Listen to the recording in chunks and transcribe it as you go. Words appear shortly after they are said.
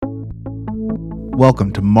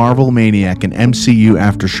Welcome to Marvel Maniac, an MCU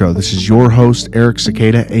after show. This is your host, Eric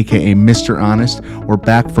Cicada, aka Mr. Honest. We're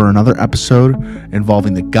back for another episode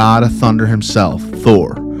involving the God of Thunder himself,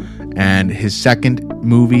 Thor, and his second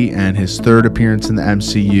movie and his third appearance in the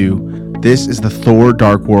MCU. This is the Thor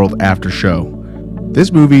Dark World after show.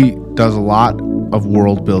 This movie does a lot of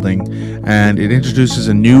world building, and it introduces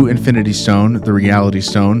a new Infinity Stone, the Reality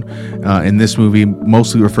Stone, in this movie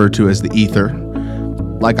mostly referred to as the Ether.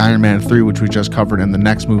 Like Iron Man 3, which we just covered, and the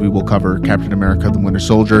next movie we'll cover, Captain America: The Winter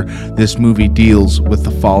Soldier, this movie deals with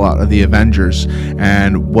the fallout of the Avengers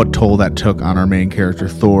and what toll that took on our main character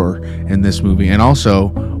Thor in this movie. And also,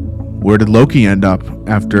 where did Loki end up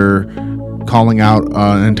after calling out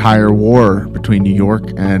an entire war between New York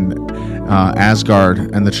and Asgard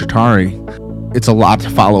and the Chitauri? It's a lot to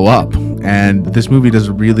follow up, and this movie does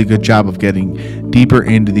a really good job of getting deeper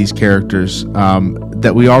into these characters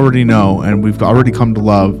that we already know and we've already come to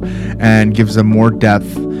love, and gives them more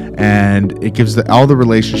depth, and it gives all the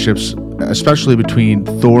relationships, especially between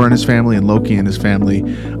Thor and his family and Loki and his family,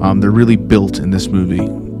 they're really built in this movie.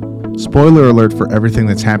 Spoiler alert for everything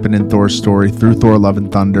that's happened in Thor's story through Thor Love and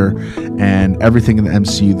Thunder and everything in the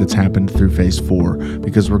MCU that's happened through Phase 4,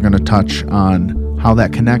 because we're going to touch on how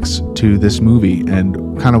that connects to this movie and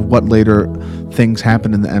kind of what later things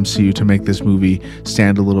happen in the MCU to make this movie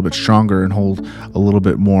stand a little bit stronger and hold a little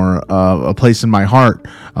bit more a place in my heart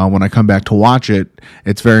when I come back to watch it.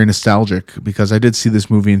 It's very nostalgic because I did see this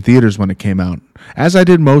movie in theaters when it came out, as I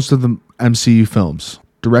did most of the MCU films.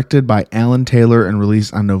 Directed by Alan Taylor and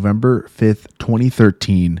released on November 5th,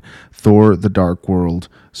 2013, Thor: The Dark World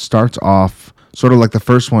starts off sort of like the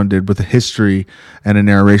first one did, with a history and a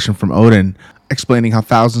narration from Odin, explaining how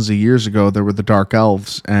thousands of years ago there were the Dark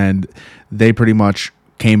Elves, and they pretty much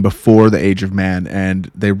came before the Age of Man,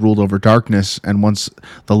 and they ruled over darkness, and once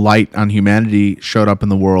the light on humanity showed up in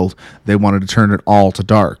the world, they wanted to turn it all to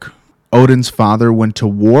dark. Odin's father went to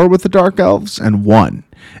war with the Dark Elves and won,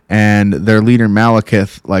 and their leader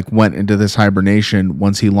Malekith went into this hibernation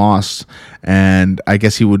once he lost, and I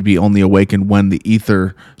guess he would be only awakened when the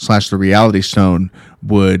Ether / the Reality Stone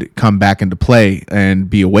would come back into play and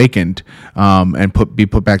be awakened, and be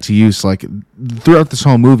put back to use. Throughout this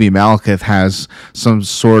whole movie, Malekith has some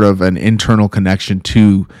sort of an internal connection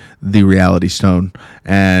to the Reality Stone,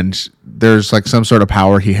 and there's some sort of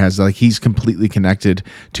power he has, he's completely connected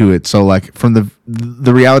to it. So from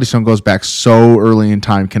the Reality Stone goes back so early in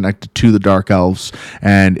time, connected to the Dark Elves,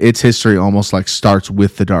 and its history almost starts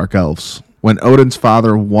with the Dark Elves. When Odin's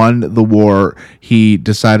father won the war, he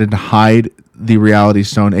decided to hide the Reality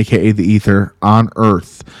Stone, aka the Ether, on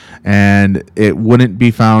Earth, and it wouldn't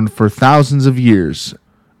be found for thousands of years.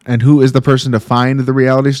 And who is the person to find the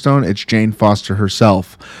Reality Stone? It's Jane Foster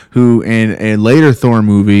herself, who in a later Thor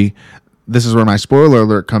movie, this is where my spoiler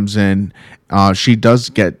alert comes in, she does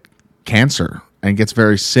get cancer and gets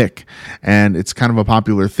very sick, and it's kind of a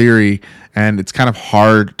popular theory, and it's kind of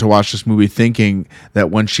hard to watch this movie thinking that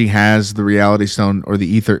when she has the Reality Stone or the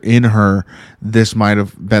Ether in her, this might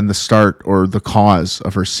have been the start or the cause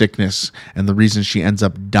of her sickness and the reason she ends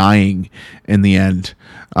up dying in the end.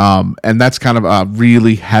 And that's kind of a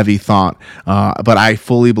really heavy thought, but I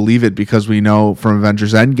fully believe it because we know from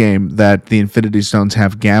Avengers Endgame that the Infinity Stones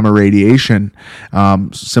have gamma radiation,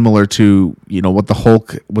 similar to what the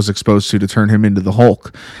Hulk was exposed to turn him into the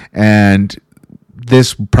Hulk, and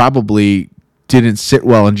this probably didn't sit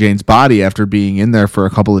well in Jane's body after being in there for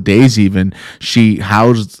a couple of days. Even she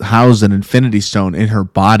housed an Infinity Stone in her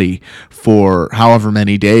body for however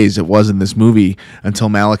many days it was in this movie until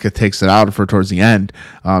Malekith takes it out of her towards the end.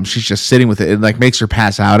 She's just sitting with it. It makes her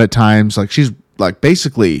pass out at times. She's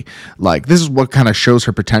basically this is what kind of shows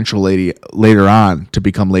her potential later on to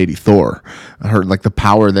become Lady Thor. Her the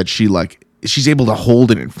power that she's able to hold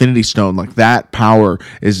an Infinity Stone. That power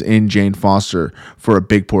is in Jane Foster for a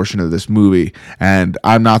big portion of this movie, and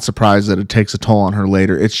I'm not surprised that it takes a toll on her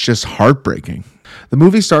later. It's just heartbreaking. The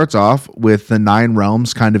movie starts off with the 9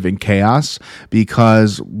 realms kind of in chaos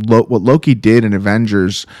because what Loki did in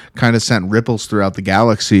Avengers kind of sent ripples throughout the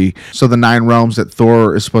galaxy. So the 9 realms that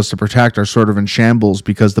Thor is supposed to protect are sort of in shambles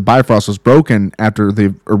because the Bifrost was broken after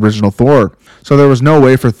the original Thor. So there was no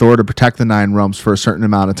way for Thor to protect the 9 realms for a certain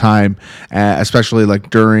amount of time, especially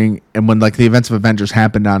during and when the events of Avengers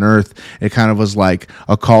happened on Earth. It kind of was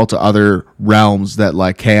a call to other realms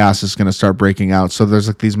that chaos is going to start breaking out. So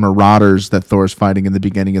there's these marauders that Thor's fighting in the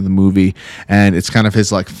beginning of the movie, and it's kind of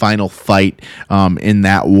his final fight in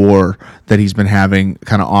that war that he's been having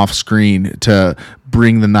kind of off screen to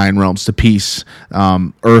bring the Nine Realms to peace.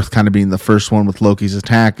 Earth kind of being the first one with Loki's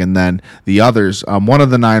attack, and then the others. One of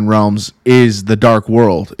the Nine Realms is the Dark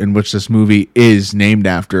World, in which this movie is named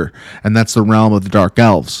after, and that's the realm of the Dark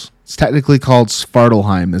Elves. It's technically called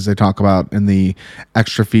Svartalheim, as they talk about in the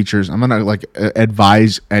extra features. I'm gonna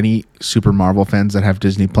advise any Super Marvel fans that have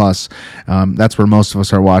Disney Plus. That's where most of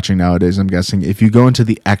us are watching nowadays, I'm guessing. If you go into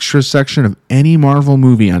the extras section of any Marvel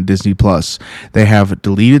movie on Disney Plus, they have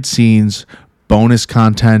deleted scenes, bonus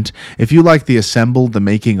content. If you like the assembled, the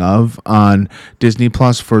making of on Disney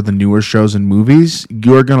Plus for the newer shows and movies,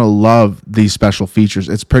 you're gonna love these special features.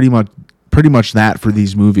 It's pretty much that for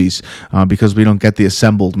these movies, because we don't get the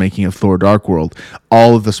assembled making of Thor Dark World.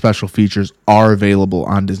 All of the special features are available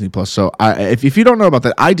on Disney Plus. So if you don't know about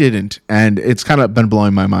that, I didn't, and it's kind of been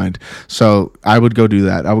blowing my mind. So I would go do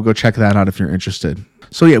that. I would go check that out if you're interested.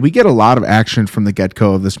 So yeah, we get a lot of action from the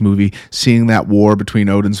get-go of this movie, seeing that war between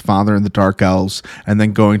Odin's father and the Dark Elves, and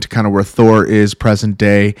then going to kind of where Thor is present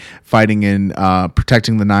day, fighting in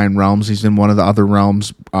protecting the Nine Realms. He's in one of the other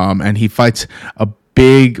realms, and he fights a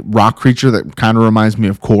big rock creature that kind of reminds me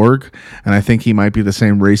of Korg, and I think he might be the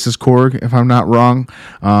same race as Korg, if I'm not wrong.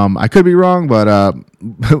 I could be wrong, but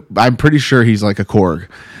I'm pretty sure he's like a Korg.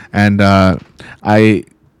 And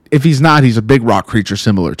if he's not, he's a big rock creature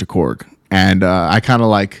similar to Korg. And I kind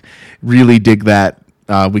of really dig that.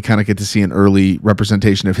 We kind of get to see an early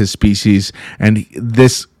representation of his species, and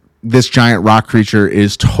this giant rock creature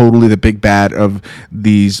is totally the big bad of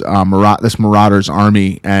this Marauder's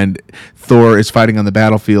army, and Thor is fighting on the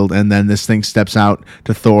battlefield, and then this thing steps out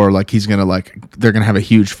to Thor they're gonna have a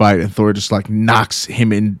huge fight, and Thor just knocks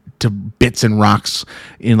him into bits and rocks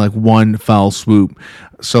in one fell swoop.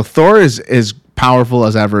 So Thor is as powerful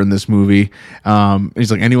as ever in this movie.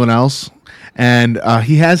 He's like anyone else. And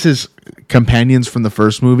he has his companions from the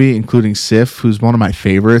first movie, including Sif, who's one of my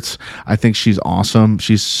favorites. I think she's awesome.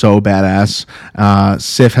 She's so badass.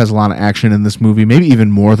 Sif has a lot of action in this movie, maybe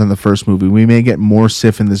even more than the first movie. We may get more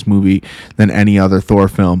Sif in this movie than any other Thor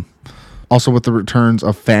film. Also, with the returns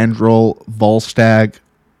of Fandral, Volstagg,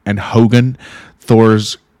 and Hogun,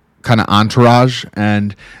 Thor's kind of entourage,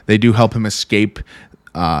 and they do help him escape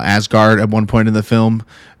Asgard at one point in the film,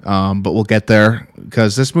 but we'll get there,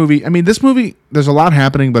 because this movie, there's a lot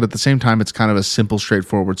happening, but at the same time, it's kind of a simple,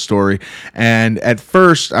 straightforward story. And at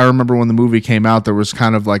first, I remember when the movie came out, there was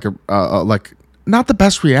kind of not the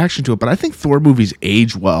best reaction to it, but I think Thor movies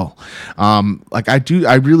age well.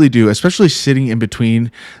 I really do, especially sitting in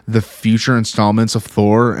between the future installments of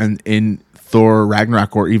Thor and in Thor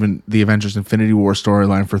Ragnarok, or even the Avengers Infinity War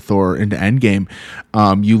storyline for Thor into Endgame.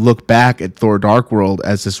 You look back at Thor Dark World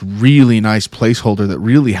as this really nice placeholder that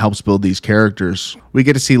really helps build these characters. We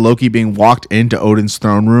get to see Loki being walked into Odin's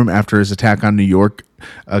throne room after his attack on New York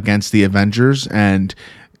against the Avengers, and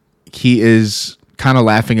he is kind of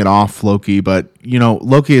laughing it off, Loki, but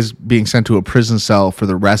Loki is being sent to a prison cell for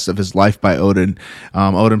the rest of his life by Odin.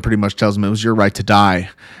 Odin pretty much tells him it was your right to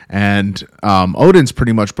die, and Odin's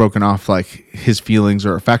pretty much broken off his feelings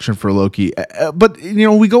or affection for Loki. But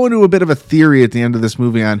we go into a bit of a theory at the end of this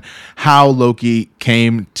movie on how Loki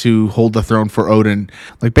came to hold the throne for Odin.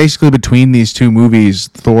 Basically between these two movies,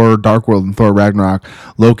 Thor Dark World and Thor Ragnarok,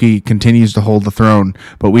 Loki continues to hold the throne,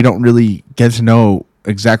 but we don't really get to know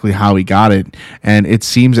exactly how he got it, and it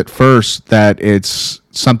seems at first that it's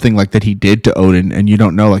something that he did to Odin, and you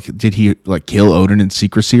don't know did he kill Odin in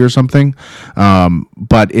secrecy or something,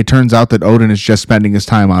 but it turns out that Odin is just spending his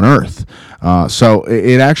time on Earth. So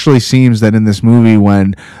it actually seems that in this movie,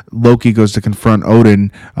 when Loki goes to confront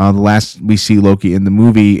Odin, the last we see Loki in the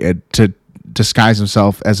movie, to disguise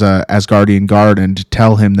himself as a Asgardian guard and to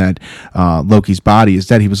tell him that Loki's body is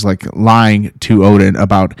dead. He was lying to Odin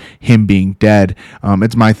about him being dead.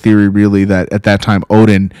 It's my theory really that at that time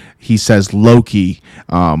Odin, he says Loki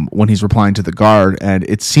when he's replying to the guard, and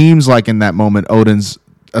it seems like in that moment Odin's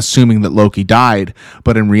assuming that Loki died,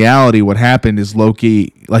 but in reality what happened is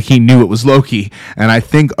Loki, he knew it was Loki, and I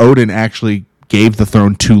think Odin actually gave the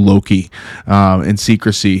throne to Loki in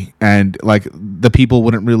secrecy, and the people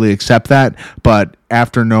wouldn't really accept that, but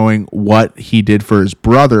after knowing what he did for his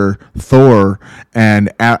brother Thor, and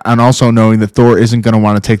also knowing that Thor isn't going to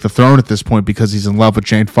want to take the throne at this point because he's in love with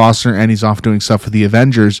Jane Foster and he's off doing stuff for the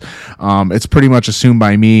Avengers, it's pretty much assumed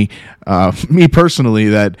by me personally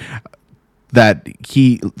that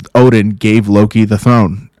Odin gave Loki the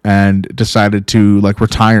throne and decided to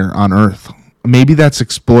retire on Earth. Maybe that's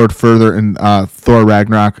explored further in Thor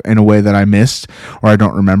Ragnarok in a way that I missed or I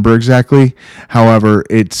don't remember exactly. However,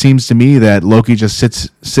 it seems to me that Loki just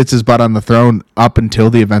sits his butt on the throne up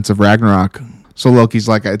until the events of Ragnarok. So Loki's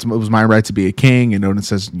it was my right to be a king, and Odin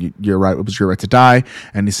says, "You're right. It was your right to die."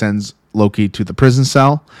 And he sends Loki to the prison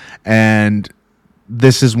cell, and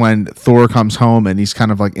this is when Thor comes home and he's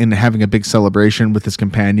kind of like in having a big celebration with his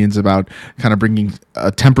companions about kind of bringing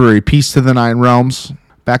a temporary peace to the Nine Realms.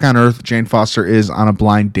 Back on Earth, Jane Foster is on a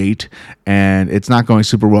blind date, and it's not going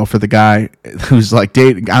super well for the guy who's like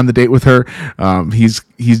on the date with her.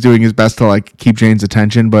 He's doing his best to like keep Jane's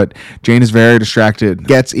attention, but Jane is very distracted.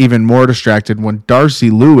 Gets even more distracted when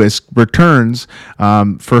Darcy Lewis returns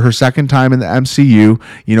for her second time in the MCU.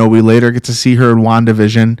 You know, we later get to see her in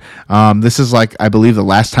WandaVision. This is like, I believe, the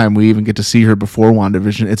last time we even get to see her before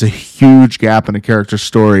WandaVision. It's a huge gap in a character's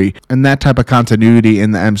story, and that type of continuity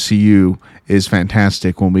in the MCU is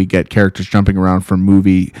fantastic when we get characters jumping around from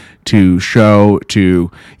movie to show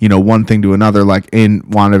to, you know, one thing to another. Like in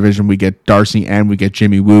WandaVision, we get Darcy and we get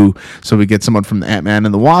Jimmy Woo. So we get someone from the Ant-Man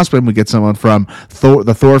and the Wasp, and we get someone from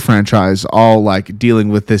the Thor franchise, all like dealing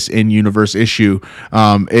with this in-universe issue.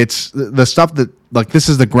 It's the stuff that, like, this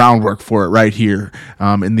is the groundwork for it right here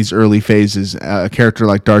in these early phases. A character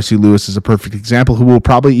like Darcy Lewis is a perfect example who we'll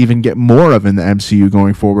probably even get more of in the MCU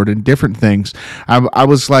going forward in different things. I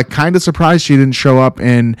was like kind of surprised she didn't show up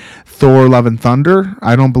in Thor Love and Thunder.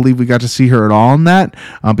 I don't believe we got to see her at all in that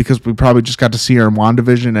because we probably just got to see her in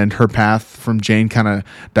WandaVision, and her path from Jane kind of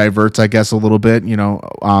diverts, I guess, a little bit. You know,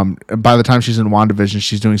 by the time she's in WandaVision,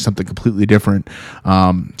 she's doing something completely different.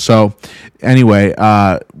 So anyway,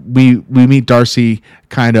 we meet Darcy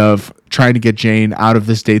kind of trying to get Jane out of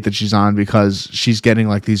this date that she's on because she's getting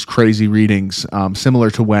like these crazy readings, similar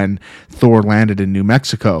to when Thor landed in New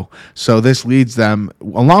Mexico. So this leads them,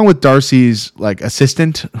 along with Darcy's like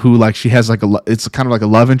assistant, who like she has like it's kind of like a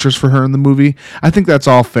love interest for her in the movie. I think that's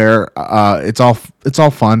all fair. It's all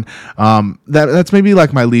fun. That's maybe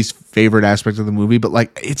like my least favorite aspect of the movie, but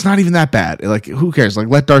like it's not even that bad. Like, who cares? Like,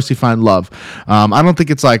 let Darcy find love. I don't think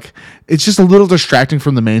it's just a little distracting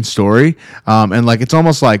from the main story, and like it's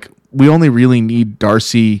almost like we only really need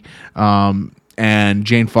Darcy and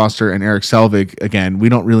Jane Foster and Eric Selvig again. We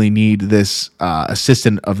don't really need this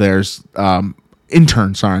assistant of theirs.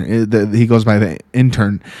 Intern, sorry, he goes by the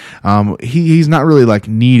intern. He's not really like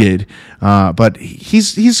needed, but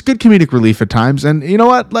he's good comedic relief at times. And you know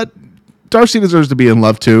what? Darcy deserves to be in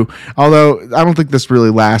love too. Although I don't think this really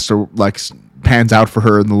lasts or like pans out for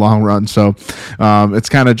her in the long run. So it's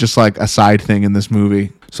kind of just like a side thing in this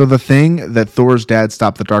movie. So the thing that Thor's dad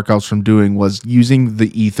stopped the Dark Elves from doing was using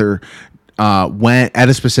the ether when at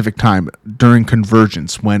a specific time during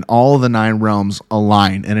convergence, when all the Nine Realms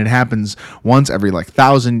align, and it happens once every like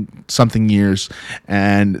 1,000-something years,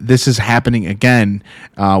 and this is happening again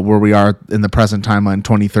where we are in the present timeline,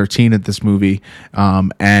 2013 at this movie,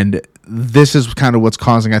 and this is kind of what's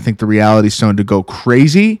causing, I think, the Reality Stone to go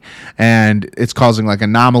crazy, and it's causing like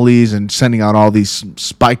anomalies and sending out all these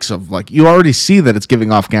spikes of like, you already see that it's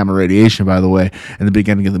giving off gamma radiation, by the way, in the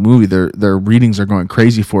beginning of the movie. Their readings are going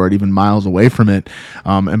crazy for it, even miles away from it.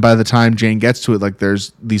 And by the time Jane gets to it, like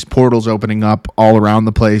there's these portals opening up all around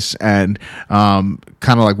the place, and kind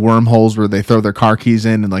of like wormholes where they throw their car keys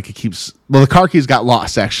in, and like it keeps, well, the car keys got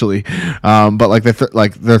lost actually, but like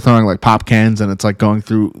they're throwing like pop cans, and it's like going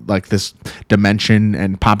through like this dimension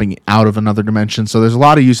and popping out of another dimension. So there's a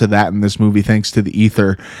lot of use of that in this movie thanks to the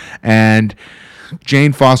ether. And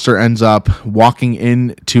Jane Foster ends up walking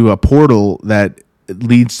into a portal that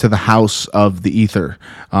leads to the house of the ether.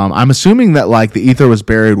 I'm assuming that like the ether was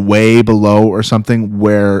buried way below or something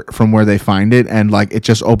from where they find it, and like it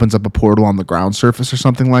just opens up a portal on the ground surface or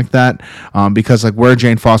something like that, because like where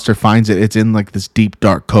Jane Foster finds it, it's in like this deep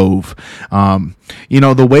dark cove. You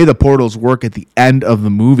know, the way the portals work at the end of the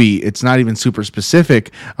movie, it's not even super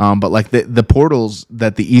specific, but like the portals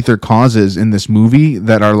that the ether causes in this movie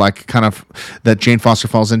that are like kind of that Jane Foster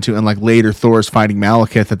falls into, and like later Thor is fighting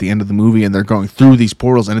Malekith at the end of the movie, and they're going through these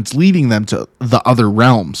portals, and it's leading them to the other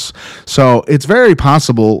realms. So it's very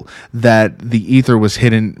possible that the ether was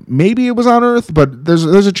hidden. Maybe it was on Earth, but there's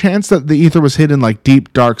a chance that the ether was hidden like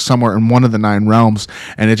deep dark somewhere in one of the Nine Realms,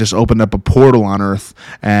 and it just opened up a portal on Earth,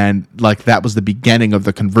 and like that was the beginning of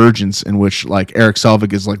the convergence in which like Eric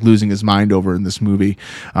Selvig is like losing his mind over in this movie.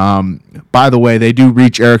 By the way, they do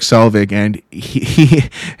reach Eric Selvig, and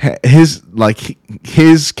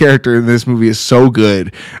his character in this movie is so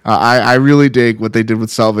good. I really dig what they did with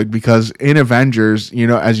Selvig, because in Avengers, you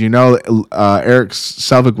know, as you know, Eric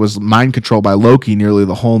Selvig was mind controlled by Loki nearly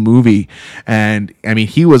the whole movie, and I mean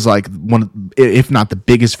he was like one, if not the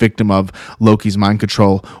biggest victim of Loki's mind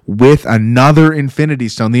control, with another Infinity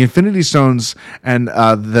Stone. The Infinity Stones and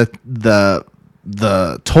the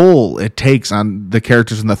toll it takes on the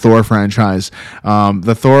characters in the Thor franchise.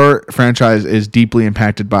 The Thor franchise is deeply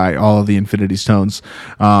impacted by all of the Infinity Stones.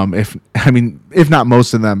 If not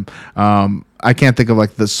most of them. I can't think of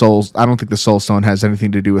like the souls. I don't think the Soul Stone has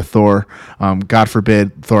anything to do with Thor. God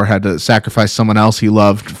forbid Thor had to sacrifice someone else he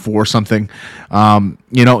loved for something.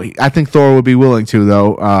 I think Thor would be willing to,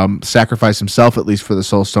 though, sacrifice himself at least for the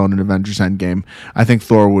Soul Stone in Avengers Endgame. I think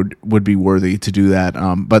Thor would be worthy to do that.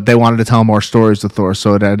 But they wanted to tell more stories to Thor,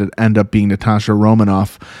 so it had to end up being Natasha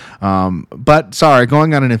Romanoff. But sorry,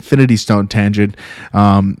 going on an Infinity Stone tangent,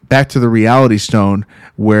 back to the Reality Stone,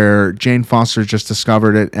 where Jane Foster just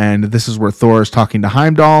discovered it, and this is where Thor is talking to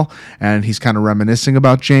Heimdall, and he's kind of reminiscing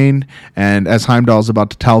about Jane, and as Heimdall is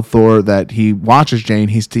about to tell Thor that he watches Jane,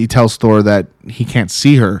 he tells Thor that he can't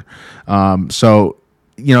see her. So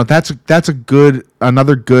that's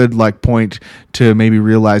another good like point to maybe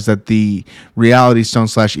realize that the Reality Stone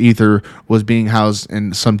 / Ether was being housed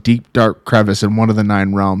in some deep dark crevice in one of the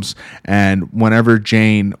 9 realms, and whenever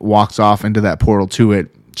Jane walks off into that portal to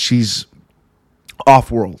it, she's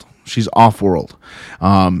off-world.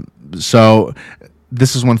 So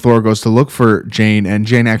this is when Thor goes to look for Jane, and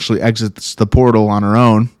Jane actually exits the portal on her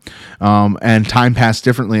own. And time passed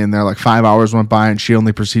differently, and there like 5 hours went by, and she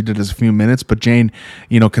only proceeded as a few minutes. But Jane,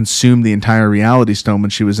 consumed the entire Reality Stone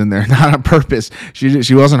when she was in there, not on purpose.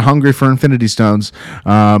 She wasn't hungry for Infinity Stones.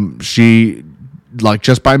 She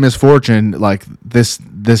just by misfortune,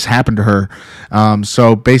 this happened to her.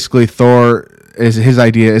 So basically, his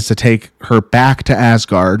idea is to take her back to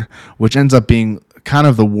Asgard, which ends up being kind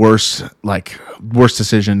of the worst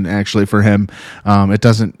decision actually for him.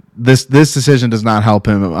 This decision does not help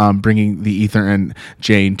him bringing the Ether and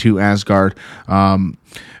Jane to Asgard.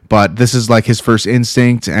 But this is like his first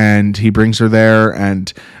instinct, and he brings her there,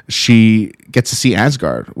 and she gets to see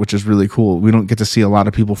Asgard, which is really cool. We don't get to see a lot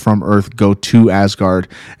of people from Earth go to Asgard,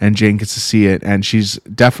 and Jane gets to see it, and she's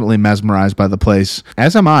definitely mesmerized by the place.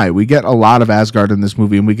 As am I. We get a lot of Asgard in this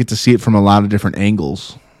movie, and we get to see it from a lot of different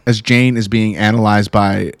angles. As Jane is being analyzed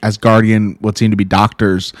by Asgardian, what seem to be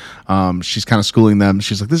doctors, she's kind of schooling them.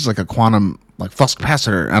 She's like, this is like a quantum flux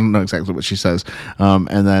capacitor. I don't know exactly what she says.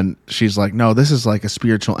 And then she's like, no, this is like a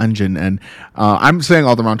spiritual engine. And I'm saying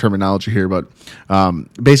all the wrong terminology here, but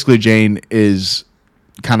basically Jane is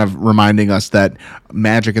kind of reminding us that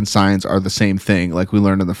magic and science are the same thing, like we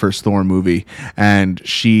learned in the first Thor movie, and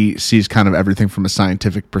she sees kind of everything from a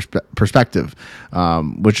scientific perspective,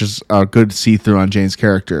 which is a good see-through on Jane's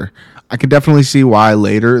character. I can definitely see why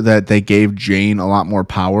later that they gave Jane a lot more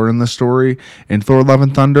power in the story in Thor: Love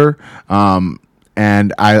and Thunder.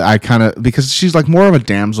 And I kind of, because she's like more of a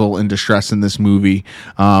damsel in distress in this movie.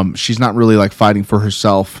 She's not really like fighting for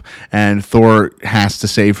herself, and Thor has to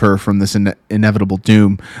save her from this inevitable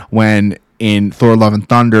doom. When in Thor: Love and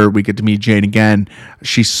Thunder, we get to meet Jane again.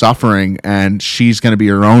 She's suffering, and she's going to be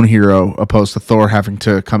her own hero, opposed to Thor having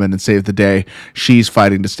to come in and save the day. She's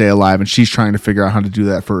fighting to stay alive, and she's trying to figure out how to do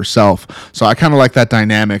that for herself. So I kind of like that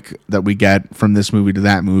dynamic that we get from this movie to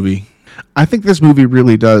that movie. I think this movie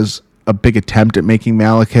really does a big attempt at making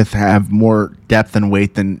Malekith have more depth and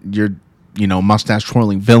weight than your mustache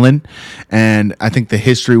twirling villain, and I think the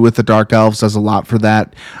history with the Dark Elves does a lot for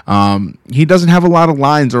that. He doesn't have a lot of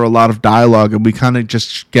lines or a lot of dialogue, and we kind of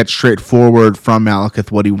just get straightforward from Malekith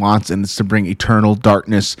what he wants, and it's to bring eternal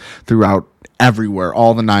darkness throughout everywhere,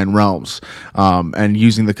 all the 9 realms, and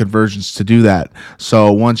using the convergence to do that.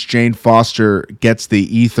 So once Jane Foster gets the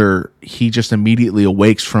ether, he just immediately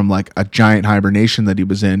awakes from like a giant hibernation that he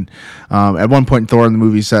was in. At one point, Thor in the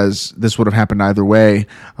movie says this would have happened either way,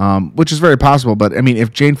 which is very possible. But I mean,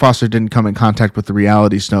 if Jane Foster didn't come in contact with the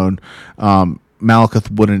Reality Stone,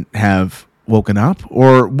 Malekith wouldn't have woken up,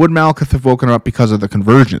 or would Malekith have woken up because of the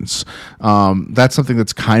convergence? That's something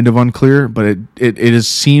that's kind of unclear, but it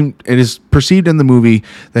is perceived in the movie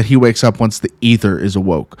that he wakes up once the ether is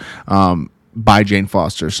awoke by Jane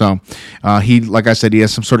Foster. So he, like I said, he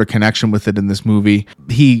has some sort of connection with it in this movie.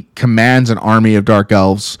 He commands an army of Dark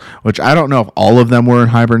Elves, which I don't know if all of them were in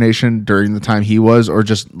hibernation during the time he was, or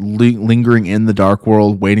just lingering in the Dark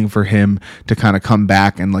World, waiting for him to kind of come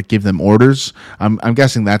back and like give them orders. I'm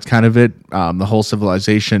guessing that's kind of it. The whole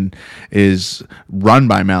civilization is run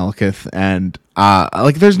by Malekith, and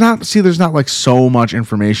there's not like so much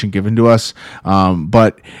information given to us,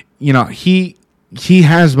 but he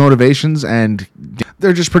has motivations, and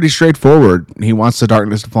they're just pretty straightforward. He wants the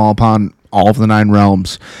darkness to fall upon all of the 9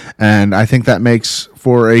 realms, and I think that makes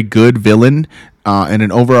for a good villain and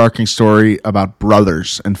an overarching story about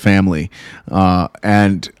brothers and family.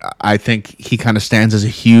 And I think he kind of stands as a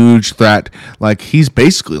huge threat. Like, he's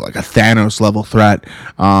basically like a Thanos level threat.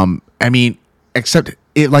 Except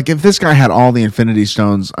if this guy had all the Infinity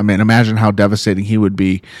Stones, I mean, imagine how devastating he would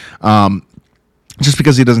be. Just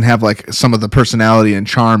because he doesn't have like some of the personality and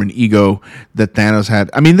charm and ego that Thanos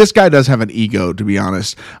had. I mean, this guy does have an ego, to be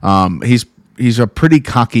honest. He's he's a pretty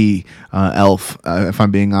cocky elf, if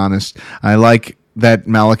I'm being honest. I like that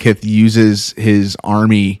Malekith uses his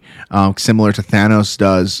army similar to Thanos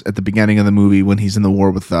does at the beginning of the movie when he's in the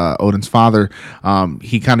war with Odin's father.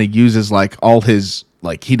 He kind of uses like all his,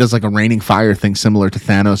 like he does like a raining fire thing similar to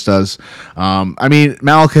Thanos does. I mean,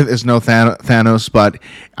 Malekith is no Thanos, but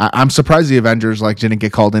I'm surprised the Avengers like didn't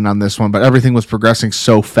get called in on this one. But everything was progressing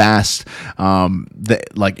so fast, that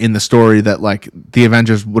like in the story that like the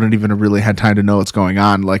Avengers wouldn't even have really had time to know what's going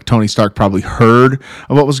on. Like Tony Stark probably heard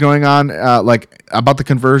of what was going on, like about the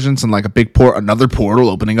conversions and like a big another portal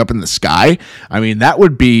opening up in the sky. I mean, that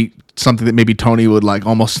would be something that maybe Tony would like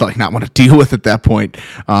almost like not want to deal with at that point.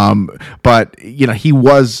 But you know, he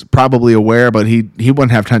was probably aware, but he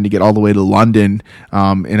wouldn't have time to get all the way to London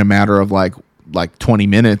in a matter of like 20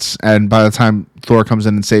 minutes. And by the time Thor comes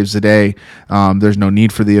in and saves the day, there's no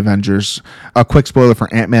need for the Avengers. A quick spoiler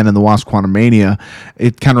for Ant-Man and the Wasp: Quantumania.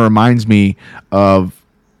 It kind of reminds me of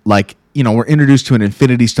like, you know, we're introduced to an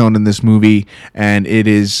Infinity Stone in this movie, and it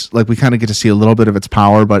is like we kind of get to see a little bit of its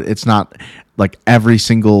power, but it's not like every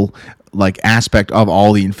single like aspect of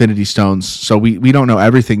all the Infinity Stones. So we don't know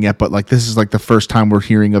everything yet, but like this is like the first time we're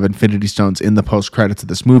hearing of Infinity Stones in the post credits of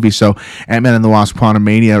this movie. So Ant-Man and the Wasp: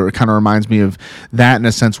 Quantumania, it kind of reminds me of that in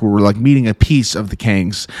a sense where we're like meeting a piece of the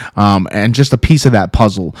Kangs, and just a piece of that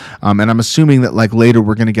puzzle. And I'm assuming that like later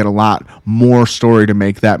we're going to get a lot more story to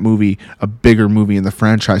make that movie a bigger movie in the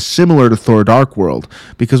franchise, similar to Thor: Dark World,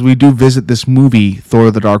 because we do visit this movie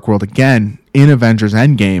Thor: The Dark World again in Avengers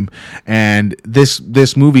Endgame, and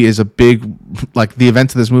this movie is a big, like the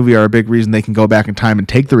events of this movie are a big reason they can go back in time and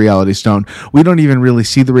take the Reality Stone. We don't even really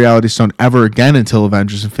see the Reality Stone ever again until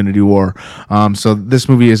Avengers Infinity War. So this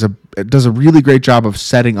movie it does a really great job of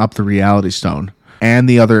setting up the Reality Stone and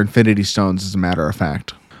the other Infinity Stones, as a matter of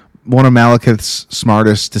fact. One of Malekith's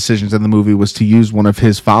smartest decisions in the movie was to use one of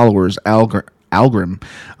his followers, Algrim,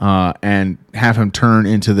 and have him turn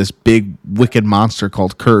into this big wicked monster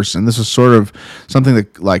called Curse. And this was sort of something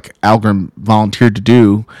that like Algrim volunteered to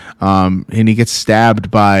do, and he gets stabbed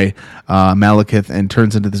by Malekith and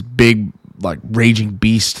turns into this big like raging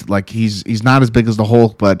beast. Like he's not as big as the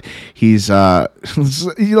Hulk, but he's like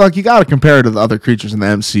you got to compare it to the other creatures in the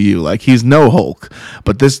MCU. Like he's no Hulk,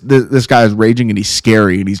 but this guy is raging and he's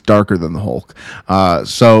scary and he's darker than the Hulk.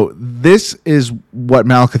 So this is what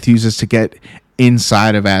Malekith uses to get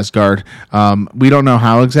inside of Asgard. We don't know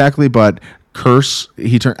how exactly, but Curse,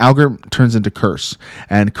 Algrim turns into Curse,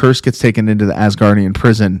 and Curse gets taken into the Asgardian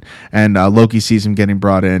prison, and Loki sees him getting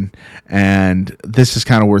brought in, and this is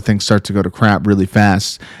kind of where things start to go to crap really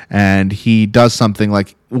fast, and he does something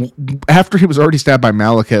like, after he was already stabbed by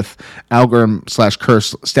Malekith, Algrim /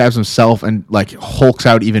 Curse stabs himself and like hulks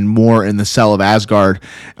out even more in the cell of Asgard,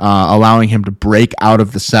 allowing him to break out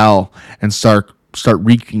of the cell and start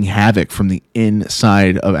wreaking havoc from the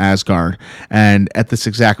inside of Asgard. And at this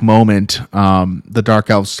exact moment, the Dark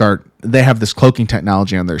Elves they have this cloaking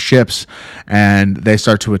technology on their ships, and they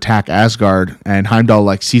start to attack Asgard, and Heimdall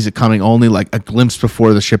like sees it coming only like a glimpse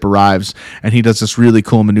before the ship arrives, and he does this really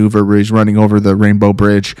cool maneuver where he's running over the Rainbow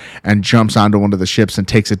Bridge and jumps onto one of the ships and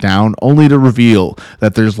takes it down, only to reveal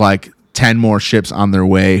that there's like 10 more ships on their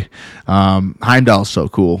way. Heimdall's so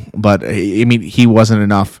cool, but I mean, he wasn't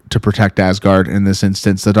enough to protect Asgard in this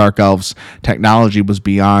instance. The Dark Elves' technology was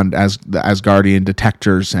beyond the Asgardian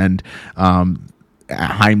detectors, and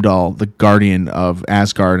Heimdall, the guardian of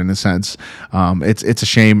Asgard, in a sense. It's a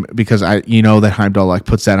shame because that Heimdall like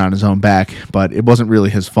puts that on his own back, but it wasn't really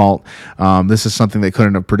his fault. This is something they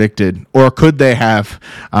couldn't have predicted, or could they have?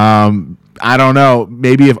 I don't know.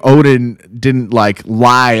 Maybe if Odin didn't like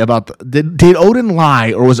lie about did Odin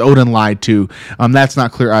lie, or was Odin lied to? That's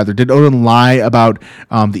not clear either. Did Odin lie about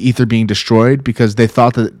the ether being destroyed because they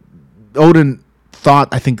thought that Odin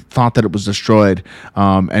thought that it was destroyed,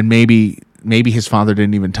 and maybe his father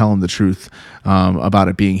didn't even tell him the truth about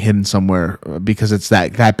it being hidden somewhere because it's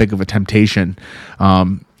that big of a temptation.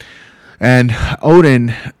 And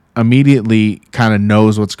Odin immediately kind of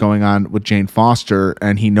knows what's going on with Jane Foster,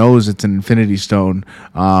 and he knows it's an Infinity Stone,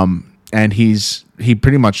 and he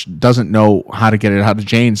pretty much doesn't know how to get it out of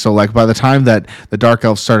Jane. So like by the time that the Dark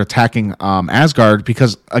Elves start attacking Asgard,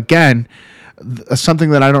 because again, something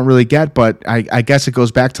that I don't really get, but I guess it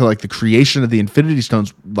goes back to like the creation of the Infinity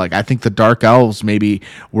Stones. Like I think the Dark Elves maybe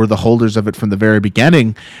were the holders of it from the very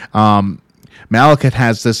beginning. Malekith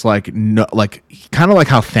has this like kind of like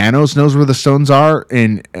how Thanos knows where the stones are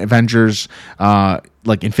in Avengers,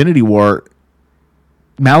 like Infinity War.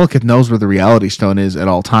 Malekith knows where the Reality Stone is at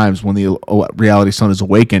all times when the Reality Stone is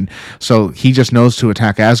awakened. So he just knows to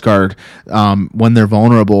attack Asgard when they're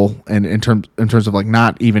vulnerable, and in terms of like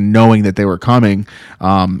not even knowing that they were coming.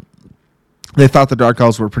 they thought the Dark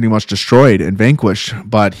Elves were pretty much destroyed and vanquished,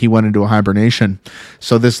 but he went into a hibernation.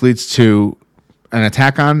 So this leads to an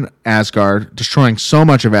attack on Asgard, destroying so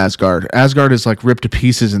much of Asgard. Asgard is like ripped to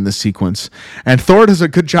pieces in this sequence, and Thor does a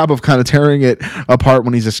good job of kind of tearing it apart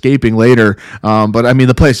when he's escaping later. But I mean,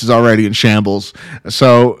 the place is already in shambles.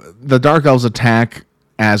 So the Dark Elves attack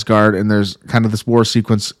Asgard, and there's kind of this war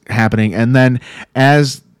sequence happening. And then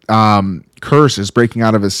as Curse is breaking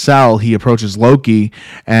out of his cell, he approaches Loki,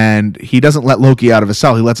 and he doesn't let Loki out of his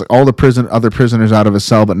cell. He lets all the other prisoners out of his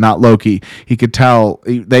cell, but not Loki. He could tell.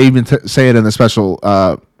 They even say it in the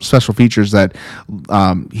special features that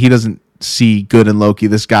he doesn't see good in Loki.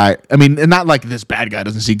 This guy, I mean, and not like this bad guy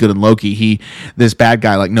doesn't see good in Loki. This bad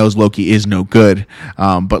guy like knows Loki is no good,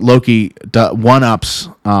 but Loki one-ups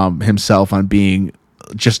himself on being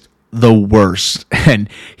just the worst, and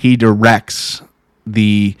he directs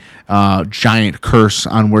the giant Curse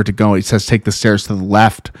on where to go. He says, take the stairs to the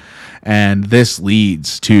left, and this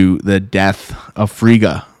leads to the death of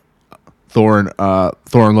Frigga, Thor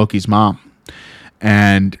and Loki's mom,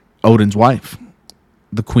 and Odin's wife,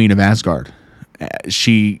 the Queen of Asgard.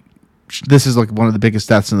 This is like one of the biggest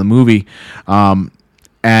deaths in the movie,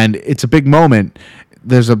 and it's a big moment.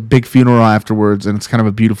 There's a big funeral afterwards, and it's kind of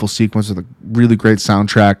a beautiful sequence with a really great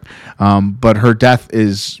soundtrack. But her death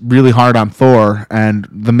is really hard on Thor, and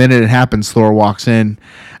the minute it happens, Thor walks in,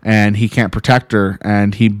 and he can't protect her,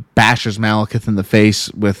 and he bashes Malekith in the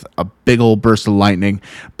face with a big old burst of lightning,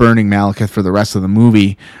 burning Malekith for the rest of the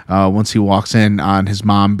movie once he walks in on his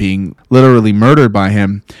mom being literally murdered by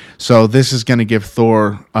him. So this is going to give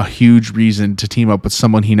Thor a huge reason to team up with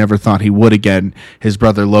someone he never thought he would again, his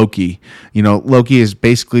brother Loki. You know, Loki is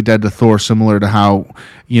basically dead to Thor, similar to how,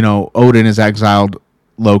 you know, Odin is exiled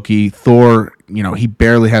Loki. Thor, you know, he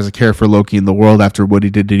barely has a care for Loki in the world after what he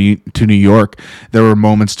did to New York. There were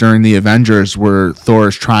moments during the Avengers where Thor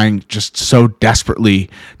is trying just so desperately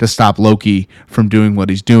to stop Loki from doing what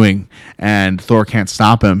he's doing, and Thor can't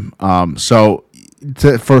stop him.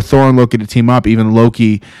 For Thor and Loki to team up, even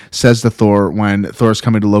Loki says to Thor when Thor's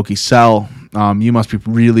coming to Loki's cell, you must be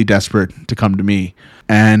really desperate to come to me.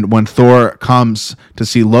 And when Thor comes to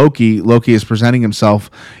see Loki, Loki is presenting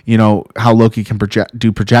himself, you know, how Loki can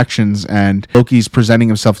do projections, and Loki's presenting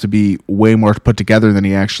himself to be way more put together than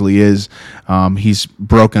he actually is. He's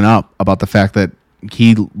broken up about the fact that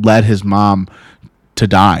he led his mom to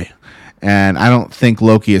die. And I don't think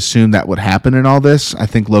Loki assumed that would happen in all this. I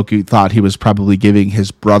think Loki thought he was probably giving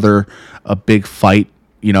his brother a big fight,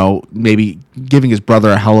 you know, maybe giving his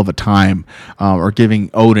brother a hell of a time, or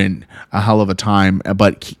giving Odin a hell of a time.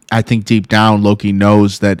 But I think deep down, Loki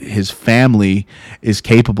knows that his family is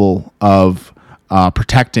capable of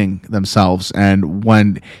protecting themselves. And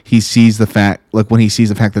when he sees the fact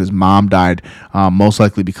that his mom died, most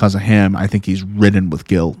likely because of him, I think he's ridden with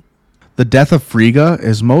guilt. The death of Frigga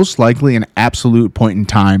is most likely an absolute point in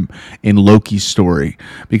time in Loki's story,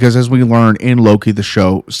 because as we learn in Loki the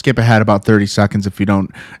show, skip ahead about 30 seconds if you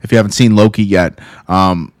haven't seen Loki yet.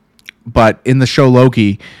 But in the show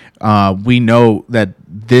Loki, we know that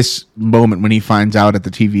this moment when he finds out at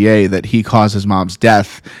the TVA that he caused his mom's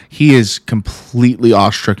death, he is completely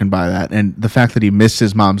awestricken by that, and the fact that he missed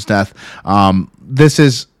his mom's death. This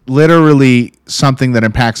is literally something that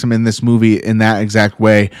impacts him in this movie in that exact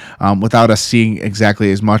way, without us seeing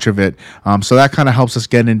exactly as much of it. So that kind of helps us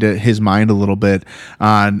get into his mind a little bit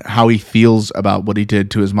on how he feels about what he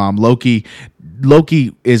did to his mom. Loki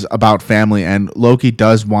is about family, and Loki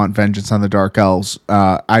does want vengeance on the Dark Elves.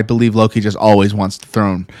 I believe Loki just always wants the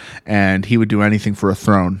throne, and he would do anything for a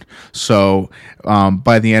throne. So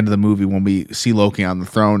by the end of the movie, when we see Loki on the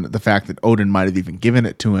throne, the fact that Odin might have even given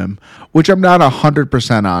it to him, which I'm not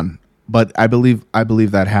 100% on, but I believe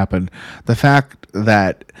that happened. The fact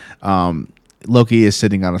that Loki is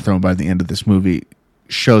sitting on a throne by the end of this movie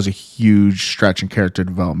shows a huge stretch in character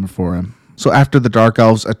development for him. So after the Dark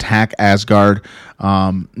Elves attack Asgard,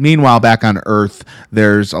 meanwhile back on Earth,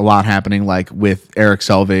 there's a lot happening, like with Eric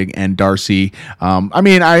Selvig and Darcy.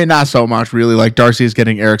 I not so much really. Like Darcy is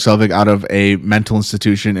getting Eric Selvig out of a mental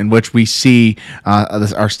institution, in which we see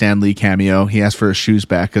our Stan Lee cameo. He asks for his shoes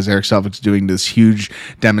back because Eric Selvig's doing this huge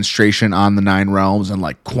demonstration on the Nine Realms and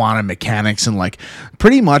like quantum mechanics and like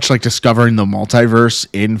pretty much like discovering the multiverse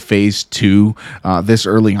in Phase 2 this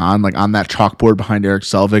early on, like on that chalkboard behind Eric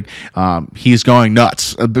Selvig. He's going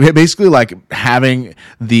nuts. Basically, like having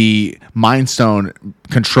the Mind Stone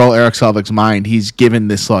control Eric Selvig's mind, he's given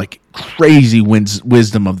this like crazy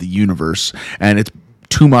wisdom of the universe, and it's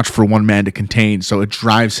too much for one man to contain. So it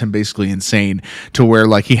drives him basically insane to where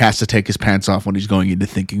like he has to take his pants off when he's going into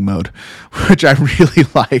thinking mode, which I really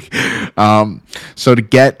like. So to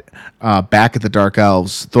get back at the Dark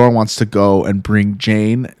Elves, Thor wants to go and bring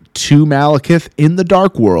Jane to Malekith in the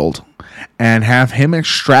Dark World and have him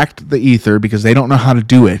extract the ether because they don't know how to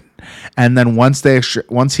do it. And then once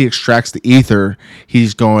he extracts the ether,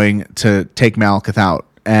 he's going to take Malekith out.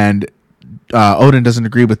 And Odin doesn't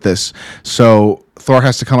agree with this. So Thor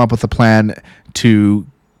has to come up with a plan to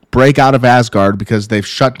break out of Asgard because they've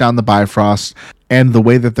shut down the Bifrost. And the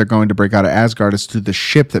way that they're going to break out of Asgard is through the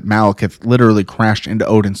ship that Malekith literally crashed into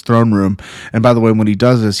Odin's throne room. And by the way, when he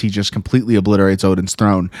does this, he just completely obliterates Odin's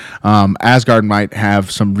throne. Asgard might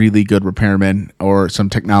have some really good repairmen or some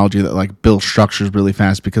technology that like builds structures really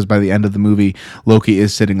fast, because by the end of the movie, Loki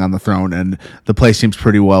is sitting on the throne and the place seems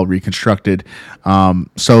pretty well reconstructed.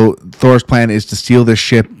 So Thor's plan is to steal this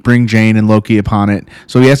ship, bring Jane and Loki upon it.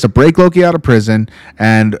 So he has to break Loki out of prison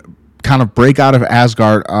and kind of break out of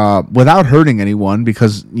Asgard without hurting anyone,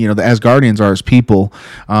 because the Asgardians are his people.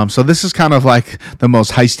 So this is kind of like the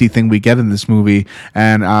most heisty thing we get in this movie,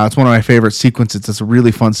 and it's one of my favorite sequences. It's a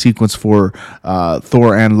really fun sequence for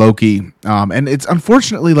Thor and Loki, and it's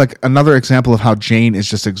unfortunately like another example of how Jane is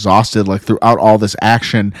just exhausted like throughout all this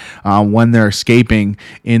action when they're escaping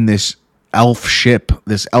in this elf ship,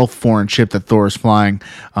 this elf foreign ship that Thor is flying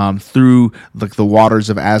through like the waters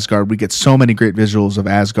of Asgard. We get so many great visuals of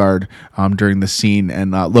Asgard during the scene,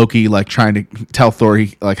 and Loki like trying to tell Thor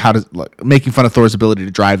making fun of Thor's ability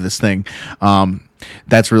to drive this thing.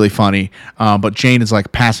 That's really funny. But Jane is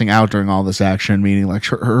like passing out during all this action, meaning like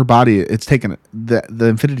her body, it's taken the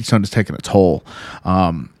Infinity Stone has taken a toll.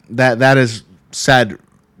 That is said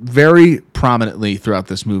very prominently throughout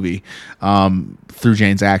this movie, through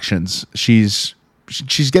Jane's actions. She's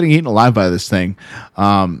getting eaten alive by this thing,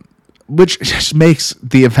 which just makes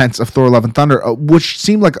the events of Thor: Love and Thunder, which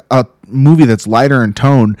seem like a movie that's lighter in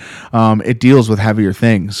tone, it deals with heavier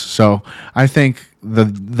things. So I think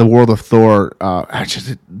the world of Thor,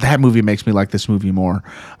 that movie makes me like this movie more,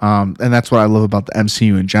 and that's what I love about the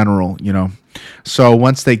MCU in general. So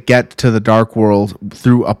once they get to the Dark World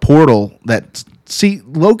through a portal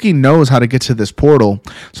Loki knows how to get to this portal,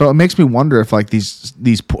 so it makes me wonder if like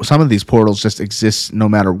some of these portals just exist no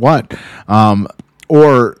matter what,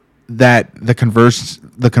 or that the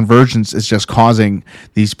convergence is just causing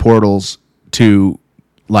these portals to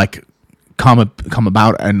like come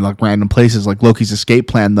about in like random places. Like Loki's escape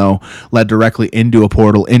plan though led directly into a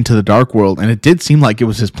portal into the Dark World, and it did seem like it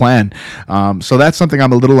was his plan. So that's something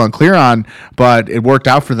I'm a little unclear on, but it worked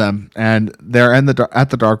out for them, and they're at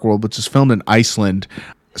the Dark World, which is filmed in Iceland.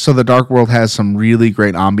 So the Dark World has some really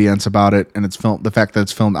great ambience about it, and the fact that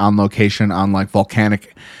it's filmed on location on like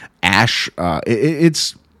volcanic ash,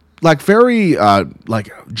 it's like very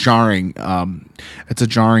like jarring. It's a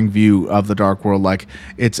jarring view of the Dark World. Like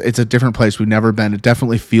it's a different place we've never been. It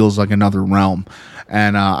definitely feels like another realm,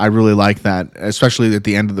 and I really like that, especially at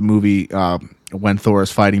the end of the movie when Thor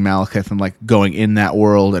is fighting Malekith and like going in that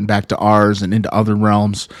world and back to ours and into other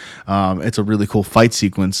realms. It's a really cool fight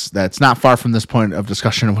sequence that's not far from this point of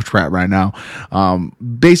discussion in which we're at right now.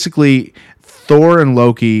 Basically, Thor and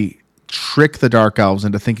Loki trick the Dark Elves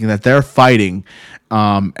into thinking that they're fighting,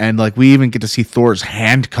 and like we even get to see Thor's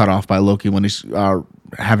hand cut off by Loki when he's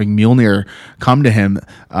having Mjolnir come to him,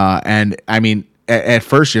 and I mean at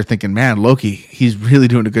first you're thinking, man, Loki, he's really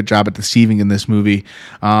doing a good job at deceiving in this movie,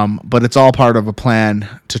 but it's all part of a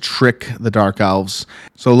plan to trick the Dark Elves.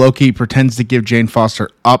 So Loki pretends to give Jane Foster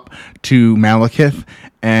up to Malekith,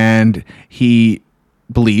 and he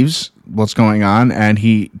believes what's going on, and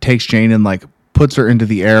he takes Jane and like puts her into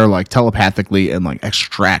the air like telepathically and like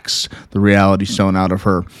extracts the reality stone out of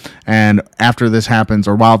her. And after this happens,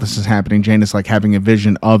 or while this is happening, Jane is like having a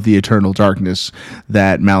vision of the eternal darkness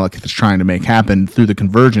that Malekith is trying to make happen through the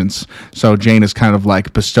convergence. So Jane is kind of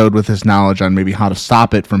like bestowed with his knowledge on maybe how to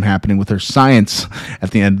stop it from happening with her science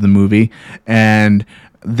at the end of the movie. And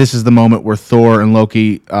this is the moment where Thor and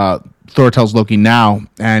Loki, Thor tells Loki now,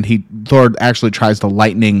 and Thor actually tries to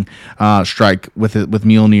lightning strike with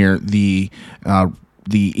Mjolnir the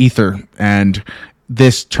ether, and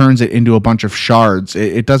this turns it into a bunch of shards.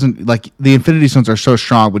 It doesn't, like, the Infinity Stones are so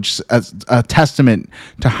strong, which is a testament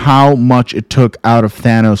to how much it took out of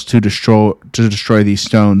Thanos to destroy these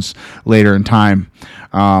stones later in time.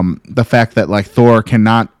 The fact that like Thor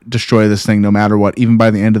cannot destroy this thing no matter what, even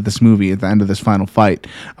by the end of this movie, at the end of this final fight,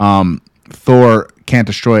 Thor can't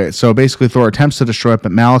destroy it. So basically Thor attempts to destroy it,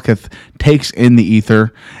 but Malekith takes in the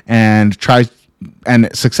ether and tries and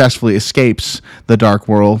successfully escapes the Dark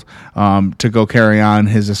World to go carry on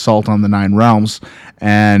his assault on the Nine Realms.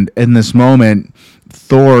 And in this moment,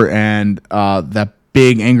 Thor and that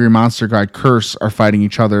big angry monster guy Curse are fighting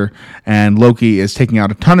each other, and Loki is taking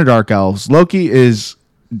out a ton of dark elves. Loki is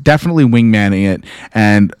definitely wingmanning it,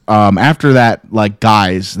 and after that, like,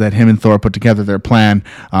 guys that him and Thor put together their plan,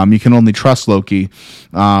 you can only trust Loki.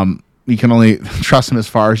 You can only trust him as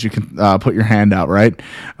far as you can put your hand out, right?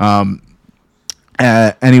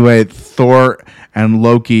 Anyway, Thor and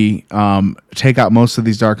Loki take out most of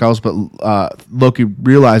these dark elves, but Loki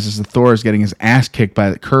realizes that Thor is getting his ass kicked by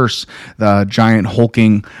the Curse, the giant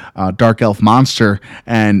hulking dark elf monster,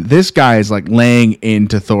 and this guy is like laying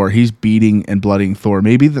into Thor. He's beating and bloodying Thor,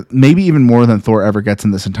 maybe even more than Thor ever gets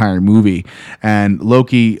in this entire movie. And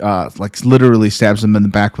Loki like literally stabs him in the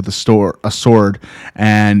back with a sword,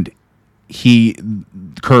 and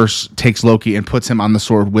Curse takes Loki and puts him on the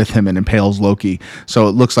sword with him and impales Loki. So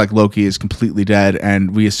it looks like Loki is completely dead,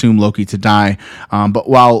 and we assume Loki to die. But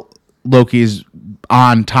while Loki is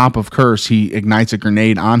on top of Curse, he ignites a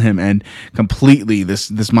grenade on him, and completely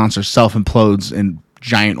this monster self-implodes in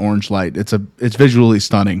giant orange light. It's visually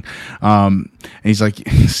stunning. And he's like,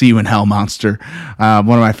 "See you in hell, monster." One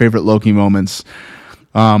of my favorite Loki moments.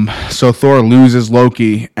 So Thor loses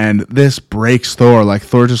Loki, and this breaks Thor. Like,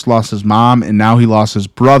 Thor just lost his mom, and now he lost his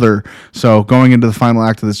brother. So going into the final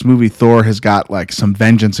act of this movie, Thor has got like some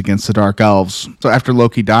vengeance against the Dark Elves. So after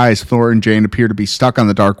Loki dies, Thor and Jane appear to be stuck on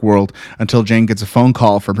the Dark World until Jane gets a phone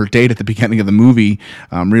call from her date at the beginning of the movie,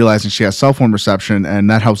 realizing she has cell phone reception, and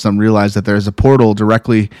that helps them realize that there's a portal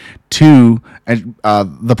directly to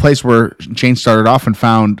the place where Jane started off and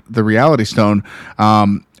found the Reality Stone.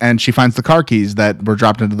 And she finds the car keys that were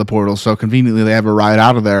dropped into the portal. So conveniently, they have a ride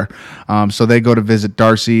out of there. So they go to visit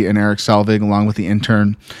Darcy and Eric Selvig along with the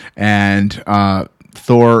intern. And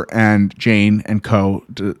Thor and Jane and co.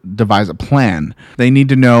 devise a plan. They need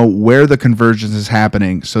to know where the convergence is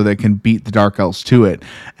happening so they can beat the Dark Elves to it.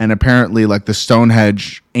 And apparently, like the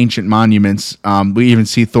Stonehenge ancient monuments, we even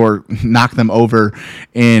see Thor knock them over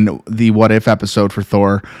in the What If episode for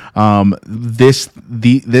Thor. This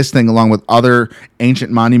thing, along with other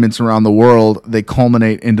ancient monuments around the world, they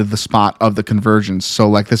culminate into the spot of the convergence. So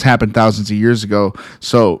like this happened thousands of years ago.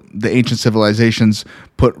 So the ancient civilizations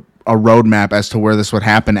put a roadmap as to where this would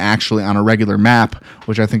happen actually on a regular map,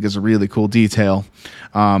 which I think is a really cool detail.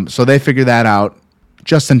 So they figure that out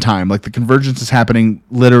just in time. Like, the convergence is happening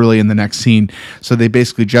literally in the next scene. So they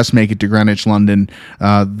basically just make it to Greenwich, London,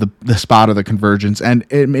 the spot of the convergence. And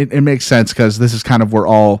it makes sense because this is kind of where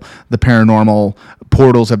all the paranormal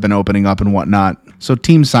portals have been opening up and whatnot. So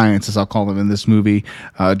Team Science, as I'll call them in this movie,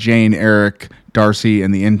 Jane, Eric, Darcy,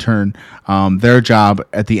 and the intern, their job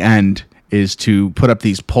at the end is to put up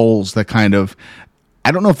these poles that kind of,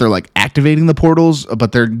 I don't know if they're like activating the portals,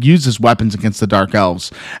 but they're used as weapons against the Dark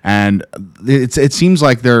Elves. And it seems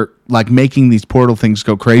like they're like making these portal things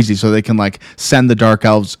go crazy so they can like send the Dark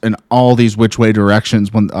Elves in all these which way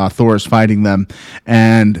directions when Thor is fighting them.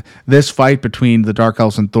 And this fight between the Dark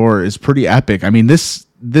Elves and Thor is pretty epic. I mean, this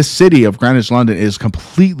city of Greenwich, London, is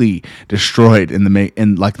completely destroyed in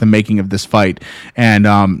the making of this fight,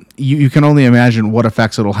 and you can only imagine what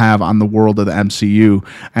effects it'll have on the world of the MCU.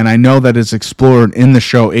 And I know that it's explored in the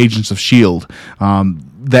show Agents of S.H.I.E.L.D.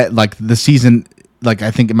 That like the season, like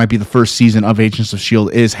I think it might be the first season of Agents of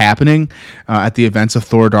S.H.I.E.L.D. is happening at the events of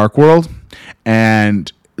Thor: Dark World,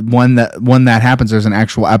 and when that happens, there's an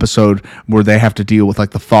actual episode where they have to deal with like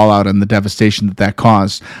the fallout and the devastation that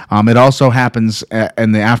caused. It also happens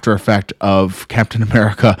in the after effect of Captain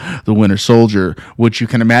America: The Winter Soldier, which you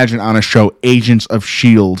can imagine on a show Agents of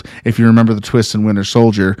S.H.I.E.L.D. If you remember the twist in Winter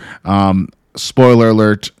Soldier, spoiler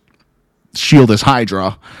alert, S.H.I.E.L.D. is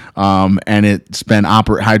Hydra, and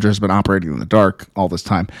Hydra's been operating in the dark all this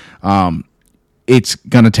time. It's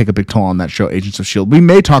going to take a big toll on that show, Agents of S.H.I.E.L.D. We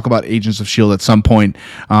may talk about Agents of S.H.I.E.L.D. at some point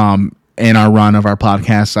in our run of our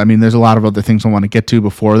podcast. I mean, there's a lot of other things I want to get to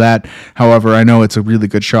before that. However, I know it's a really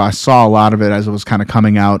good show. I saw a lot of it as it was kind of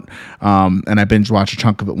coming out, and I binge watched a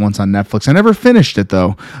chunk of it once on Netflix. I never finished it,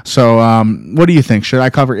 though. So what do you think? Should I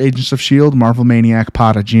cover Agents of S.H.I.E.L.D.?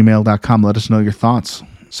 MarvelManiacPod@gmail.com. Let us know your thoughts.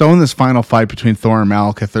 So in this final fight between Thor and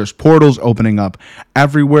Malekith, there's portals opening up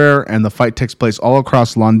everywhere, and the fight takes place all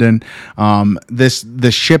across London. This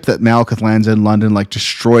ship that Malekith lands in London like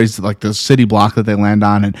destroys like the city block that they land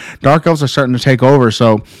on, and Dark Elves are starting to take over.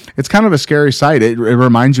 So it's kind of a scary sight. It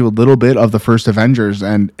reminds you a little bit of the first Avengers,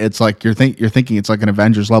 and it's like you're thinking it's like an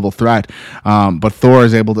Avengers level threat. But Thor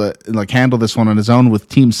is able to like handle this one on his own with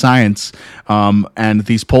Team Science, and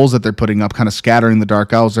these poles that they're putting up, kind of scattering the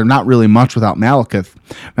Dark Elves. They're not really much without Malekith.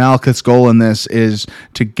 Malekith's goal in this is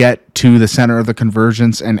to get to the center of the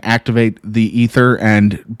convergence and activate the ether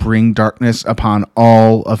and bring darkness upon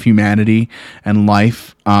all of humanity and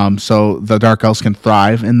life, so the Dark Elves can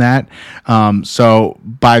thrive in that. So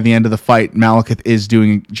by the end of the fight, Malekith is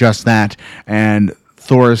doing just that, and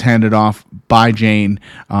Thor is handed off by Jane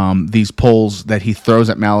these poles that he throws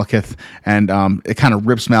at Malekith, and it kind of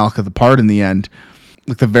rips Malekith apart in the end.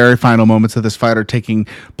 Like the very final moments of this fight are taking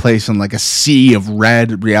place in like a sea of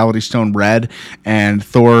red, Reality Stone red, and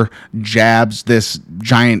Thor jabs this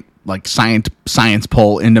giant like science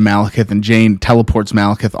pole into Malekith, and Jane teleports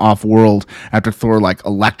Malekith off world after Thor like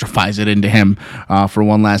electrifies it into him for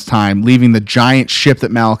one last time, leaving the giant ship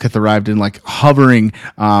that Malekith arrived in like hovering,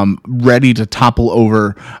 ready to topple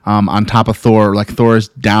over on top of Thor. Like Thor is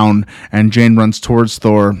down, and Jane runs towards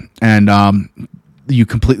Thor, and you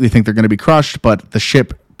completely think they're going to be crushed, but the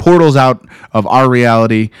ship portals out of our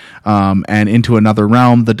reality and into another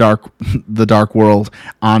realm, the dark world,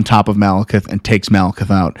 on top of Malekith, and takes Malekith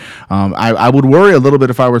out. I would worry a little bit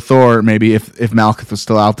if I were Thor, maybe if Malekith was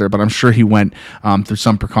still out there, but I'm sure he went through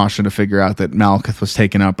some precaution to figure out that Malekith was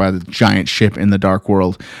taken out by the giant ship in the dark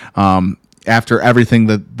world. After everything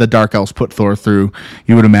that the Dark Elves put Thor through,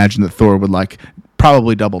 you would imagine that Thor would like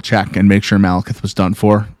probably double check and make sure Malekith was done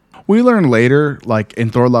for. We learn later, like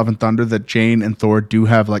in Thor Love and Thunder, that Jane and Thor do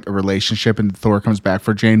have like a relationship, and Thor comes back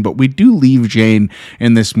for Jane, but we do leave Jane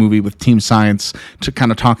in this movie with Team Science to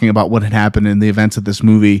kind of talking about what had happened in the events of this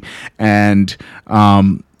movie, and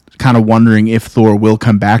kind of wondering if Thor will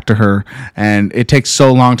come back to her. And it takes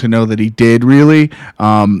so long to know that he did, really.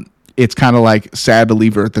 It's kind of like sad to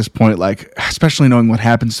leave her at this point, like especially knowing what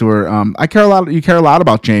happens to her. You care a lot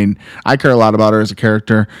about Jane. I care a lot about her as a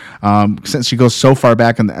character, since she goes so far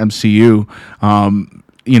back in the MCU.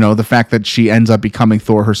 The fact that she ends up becoming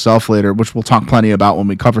Thor herself later, which we'll talk plenty about when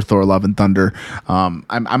we cover Thor Love and Thunder.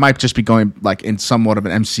 I might just be going like in somewhat of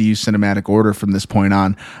an MCU cinematic order from this point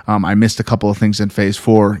on. I missed a couple of things in Phase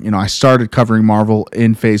 4. I started covering Marvel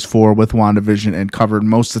in Phase 4 with WandaVision and covered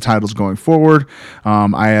most of the titles going forward.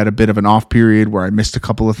 I had a bit of an off period where I missed a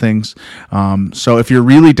couple of things. So if you're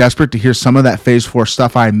really desperate to hear some of that Phase 4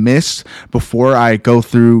 stuff I missed before I go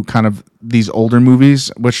through kind of these older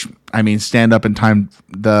movies, which Stand Up in Time,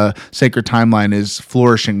 the Sacred Timeline is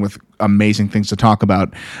flourishing with amazing things to talk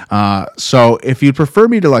about. So if you'd prefer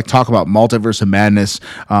me to like talk about Multiverse of Madness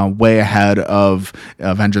way ahead of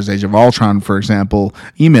Avengers Age of Ultron, for example,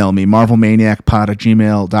 email me,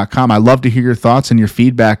 marvelmaniacpod@gmail.com. I love to hear your thoughts and your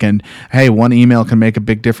feedback, and hey, one email can make a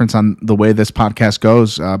big difference on the way this podcast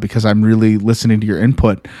goes, because I'm really listening to your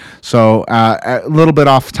input. So a little bit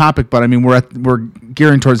off topic, but we're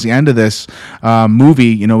gearing towards the end of this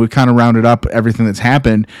movie. We've kind of rounded up everything that's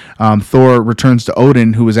happened. Thor returns to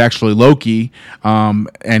Odin, who was actually Loki,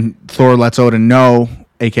 and Thor lets Odin know,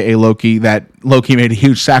 aka Loki, that Loki made a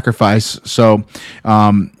huge sacrifice, so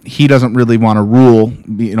he doesn't really want to rule.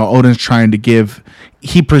 Odin's trying to give,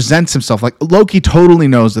 he presents himself like Loki totally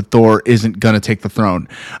knows that Thor isn't going to take the throne,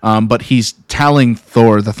 but he's telling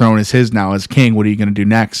Thor the throne is his now as king. What are you going to do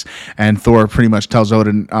next? And Thor pretty much tells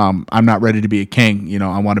Odin, I'm not ready to be a king.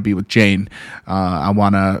 I want to be with Jane. I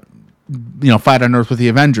want to fight on Earth with the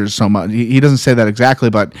Avengers so much. He doesn't say that exactly,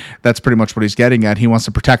 but that's pretty much what he's getting at. He wants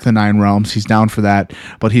to protect the Nine Realms. He's down for that,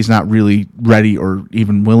 but he's not really ready or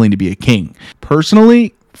even willing to be a king.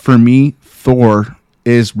 Personally, for me, Thor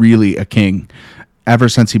is really a king ever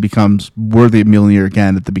since he becomes worthy of Mjolnir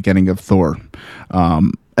again at the beginning of Thor.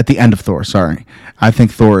 At the end of Thor, sorry. I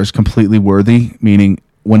think Thor is completely worthy, meaning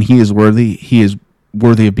when he is worthy, he is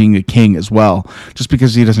worthy of being a king as well, just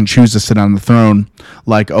because he doesn't choose to sit on the throne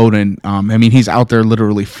like Odin. He's out there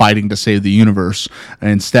literally fighting to save the universe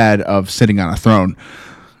instead of sitting on a throne.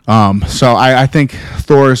 So I think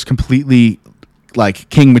Thor is completely like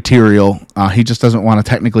king material. He just doesn't want to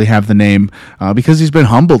technically have the name because he's been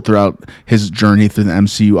humbled throughout his journey through the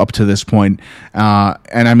MCU up to this point.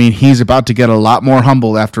 And he's about to get a lot more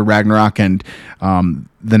humbled after Ragnarok and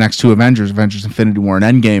the next two Avengers Infinity War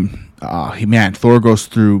and Endgame. Thor goes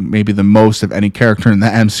through maybe the most of any character in the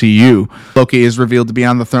MCU. Loki is revealed to be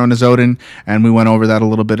on the throne as Odin, and we went over that a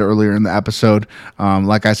little bit earlier in the episode.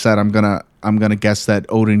 Like I said, I'm gonna guess that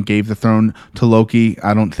Odin gave the throne to Loki.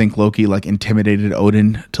 I don't think Loki intimidated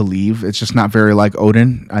Odin to leave. It's just not very like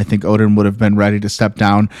Odin. I think Odin would have been ready to step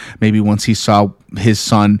down maybe once he saw his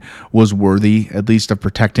son was worthy, at least, of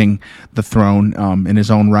protecting the throne in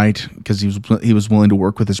his own right, because he was willing to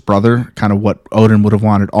work with his brother, kind of what Odin would have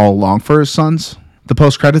wanted all along for his sons. The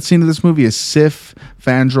post-credit scene of this movie is Sif,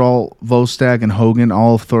 Fandral, Volstagg, and Hogun,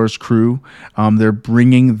 all of Thor's crew. They're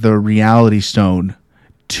bringing the Reality Stone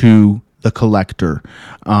to the Collector,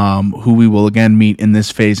 who we will again meet in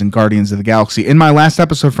this phase in Guardians of the Galaxy. In my last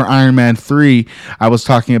episode for Iron Man 3, I was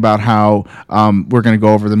talking about how we're going to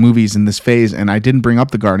go over the movies in this phase, and I didn't bring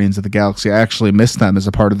up the Guardians of the Galaxy. I actually missed them as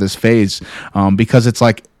a part of this phase because it's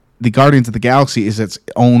like the Guardians of the Galaxy is its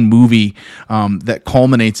own movie that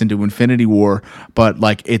culminates into Infinity War, but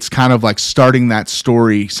like it's kind of like starting that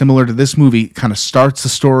story similar to this movie, kind of starts the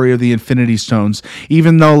story of the Infinity Stones,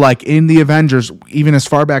 even though like in the Avengers, even as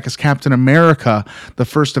far back as Captain America, the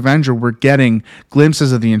first Avenger, we're getting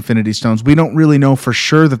glimpses of the Infinity Stones. We don't really know for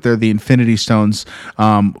sure that they're the Infinity Stones.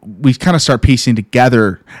 We kind of start piecing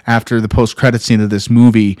together after the post-credit scene of this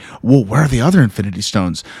movie, well, where are the other Infinity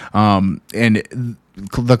Stones? And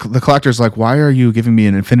the Collector's like, why are you giving me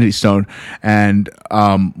an Infinity Stone? And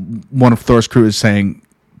one of Thor's crew is saying,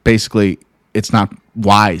 basically, it's not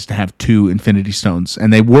wise to have two Infinity Stones.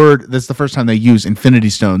 And that's the first time they use Infinity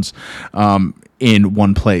Stones in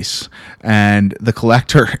one place. And the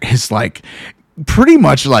Collector is like, pretty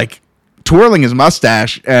much like twirling his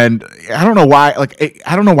mustache, and I don't know why.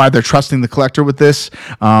 I don't know why they're trusting the Collector with this.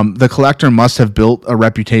 The Collector must have built a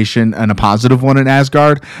reputation, and a positive one, in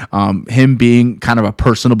Asgard. Him being kind of a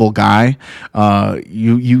personable guy,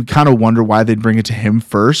 you kind of wonder why they'd bring it to him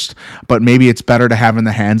first. But maybe it's better to have in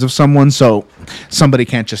the hands of someone, so somebody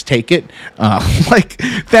can't just take it. Like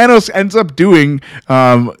Thanos ends up doing,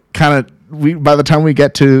 kind of. By the time we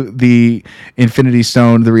get to the Infinity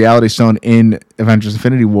Stone, the Reality Stone in Avengers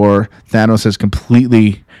Infinity War, Thanos has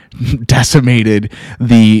completely decimated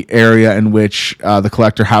the area in which the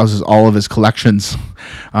Collector houses all of his collections.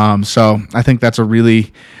 So I think that's a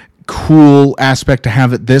really cool aspect to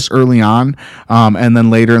have it this early on. And then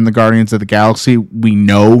later in the Guardians of the Galaxy, we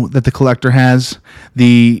know that the Collector has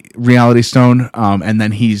the Reality Stone. And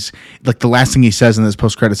then he's like, the last thing he says in this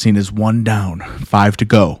post-credit scene is 1 down, 5 to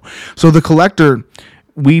go. So the Collector,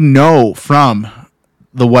 we know from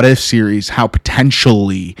the What If series how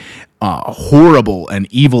potentially horrible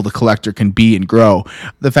and evil the Collector can be and grow.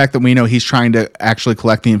 The fact that we know he's trying to actually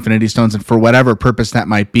collect the Infinity Stones, and for whatever purpose that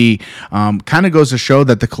might be, kind of goes to show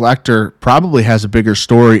that the Collector probably has a bigger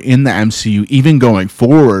story in the MCU, even going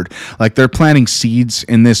forward. Like, they're planting seeds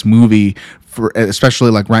in this movie, for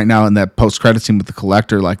especially like right now in that post-credit scene with the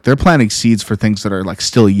Collector, like they're planting seeds for things that are like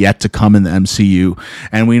still yet to come in the MCU.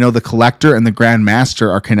 And we know the Collector and the Grand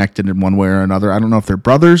Master are connected in one way or another. I don't know if they're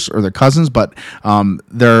brothers or they're cousins, but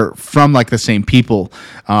they're from like the same people.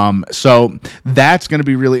 So that's going to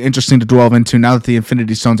be really interesting to delve into now that the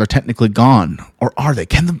Infinity Stones are technically gone. Or are they?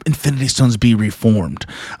 Can the Infinity Stones be reformed?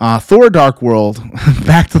 Thor Dark World,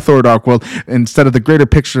 back to Thor Dark World, instead of the greater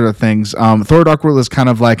picture of things, Thor Dark World is kind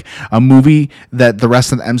of like a movie that the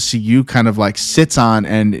rest of the MCU kind of like sits on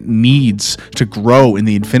and needs to grow in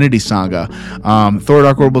the Infinity Saga. Thor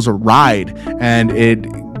Dark World was a ride, and it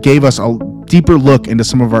gave us a deeper look into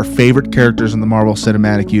some of our favorite characters in the Marvel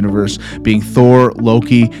Cinematic Universe, being Thor,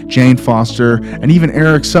 Loki, Jane Foster, and even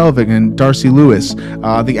Eric Selvig and Darcy Lewis.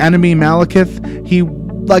 The enemy Malekith, he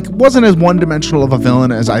like wasn't as one-dimensional of a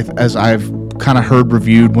villain as I've kind of heard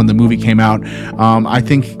reviewed when the movie came out. I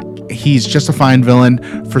think he's just a fine villain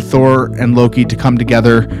for Thor and Loki to come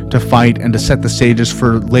together to fight and to set the stages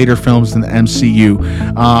for later films in the MCU.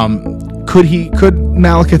 Could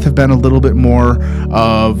Malekith have been a little bit more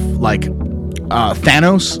of like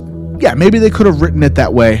Thanos? Yeah, maybe they could have written it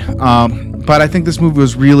that way. But I think this movie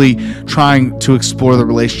was really trying to explore the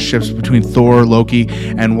relationships between Thor, Loki,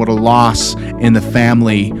 and what a loss in the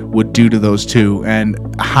family would do to those two, and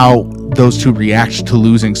how those two react to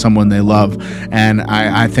losing someone they love. And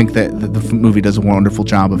I think that the movie does a wonderful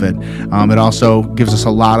job of it. It also gives us a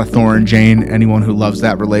lot of Thor and Jane. Anyone who loves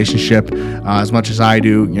that relationship as much as I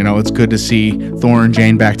do, you know, it's good to see Thor and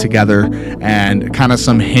Jane back together, and kind of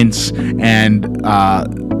some hints and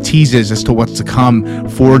teases as to what's to come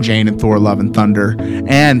for Jane and Thor Love and Thunder,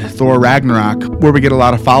 and Thor Ragnarok, where we get a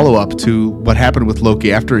lot of follow-up to what happened with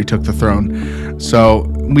Loki after he took the throne. So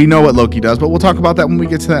we know what Loki does, but we'll talk about that when we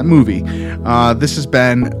get to that movie. This has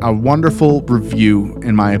been a wonderful review,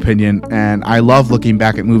 in my opinion, and I love looking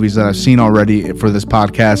back at movies that I've seen already for this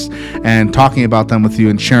podcast and talking about them with you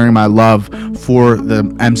and sharing my love for the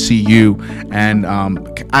MCU. And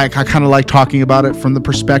I kind of like talking about it from the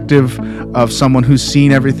perspective of someone who's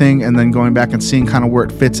seen everything and then going back and seeing kind of where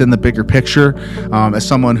it fits in the bigger picture. As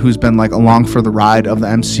someone who's been like along for the ride of the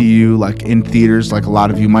MCU, like in theaters, like a lot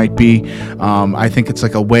of you might be, I think it's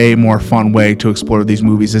like a way more fun way to explore these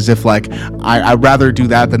movies, as if like I'd rather do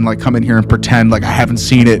that than like come in here and pretend like I haven't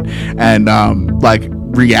seen it and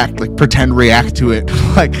pretend react to it.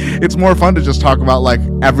 Like, it's more fun to just talk about like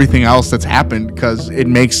everything else that's happened, because it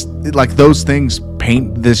makes like those things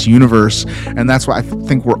paint this universe, and that's why I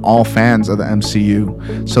think we're all fans of the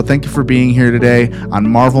MCU. So thank you for being here today on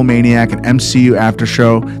Marvel Maniac and MCU After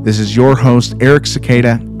Show. This is your host, Eric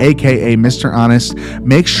Cicada, aka Mr. Honest.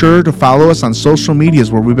 Make sure to follow us on social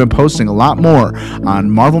medias where we've been posting a lot more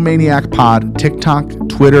on Marvel Maniac Pod, TikTok,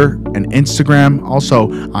 Twitter, and Instagram.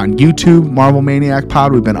 Also on YouTube, Marvel Maniac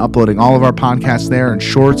Pod. We've been uploading all of our podcasts there and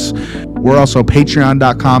shorts. We're also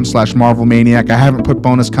patreon.com/Marvel Maniac. I haven't put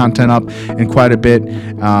bonus content up in quite a bit.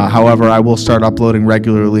 However, I will start uploading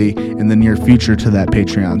regularly in the near future to that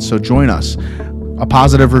Patreon. So join us. A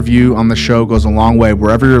positive review on the show goes a long way.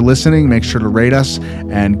 Wherever you're listening, make sure to rate us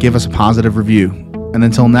and give us a positive review. And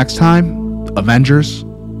until next time, Avengers,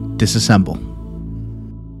 disassemble.